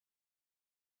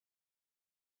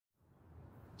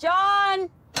John!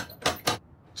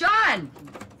 John!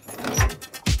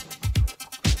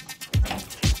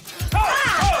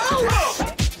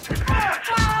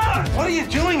 What are you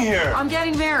doing here? I'm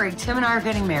getting married. Tim and I are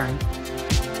getting married.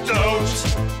 Don't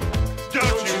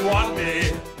you want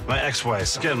me? My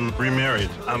ex-wife's getting remarried.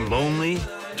 I'm lonely,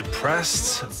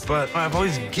 depressed, but I have all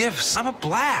these gifts. I'm a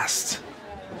blast.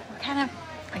 We're kind of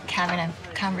like having a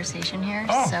conversation here,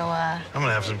 Oh. so I'm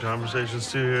gonna have some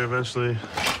conversations too here eventually.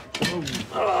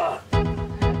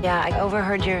 Yeah, I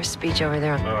overheard your speech over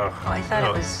there. I thought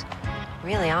it was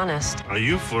really honest. Are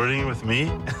you flirting with me?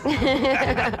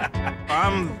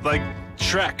 I'm like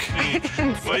Shrek.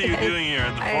 What are you doing here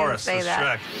in the forest? say It's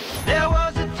that.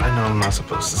 Shrek. I know I'm not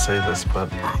supposed to say this,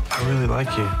 but I really like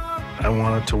you. I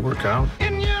want it to work out.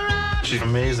 She's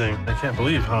amazing. I can't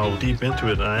believe how deep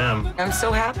into it I am. I'm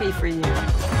so happy for you.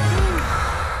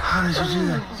 How did you do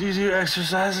that? Do you do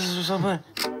exercises or something?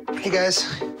 Hey, guys.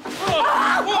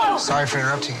 Sorry for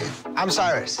interrupting you. I'm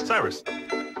Cyrus. Cyrus.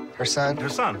 Her son. Her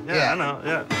son. Yeah, Yeah. I know.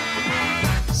 Yeah.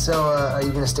 So, are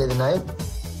you gonna stay the night?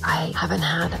 I haven't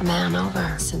had a man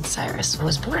over since Cyrus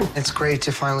was born. It's great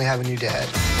to finally have a new dad.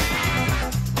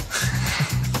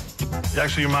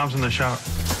 Actually, your mom's in the shower.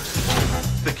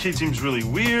 The kid seems really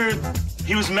weird.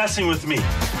 He was messing with me.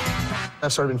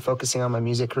 I've sort of been focusing on my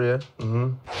music career.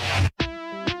 Sounds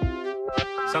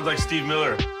like Steve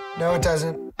Miller. No, it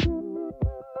doesn't.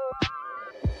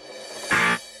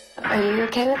 Are you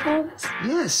okay with all this?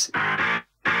 Yes.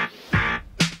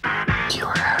 You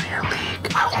are out of your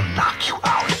league. I will knock you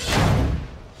out.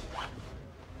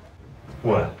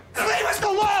 What? Leave us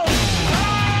alone!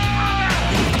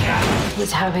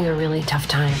 He's having a really tough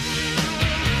time.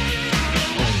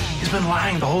 He's been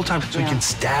lying the whole time so he can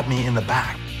stab me in the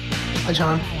back. Hi,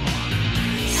 John.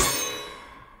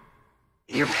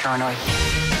 You're paranoid.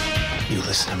 You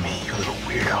listen to me, you little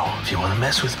weirdo. If you want to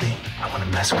mess with me, I want to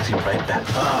mess with you right back.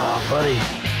 Oh, buddy.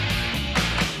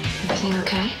 Everything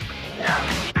okay? Yeah.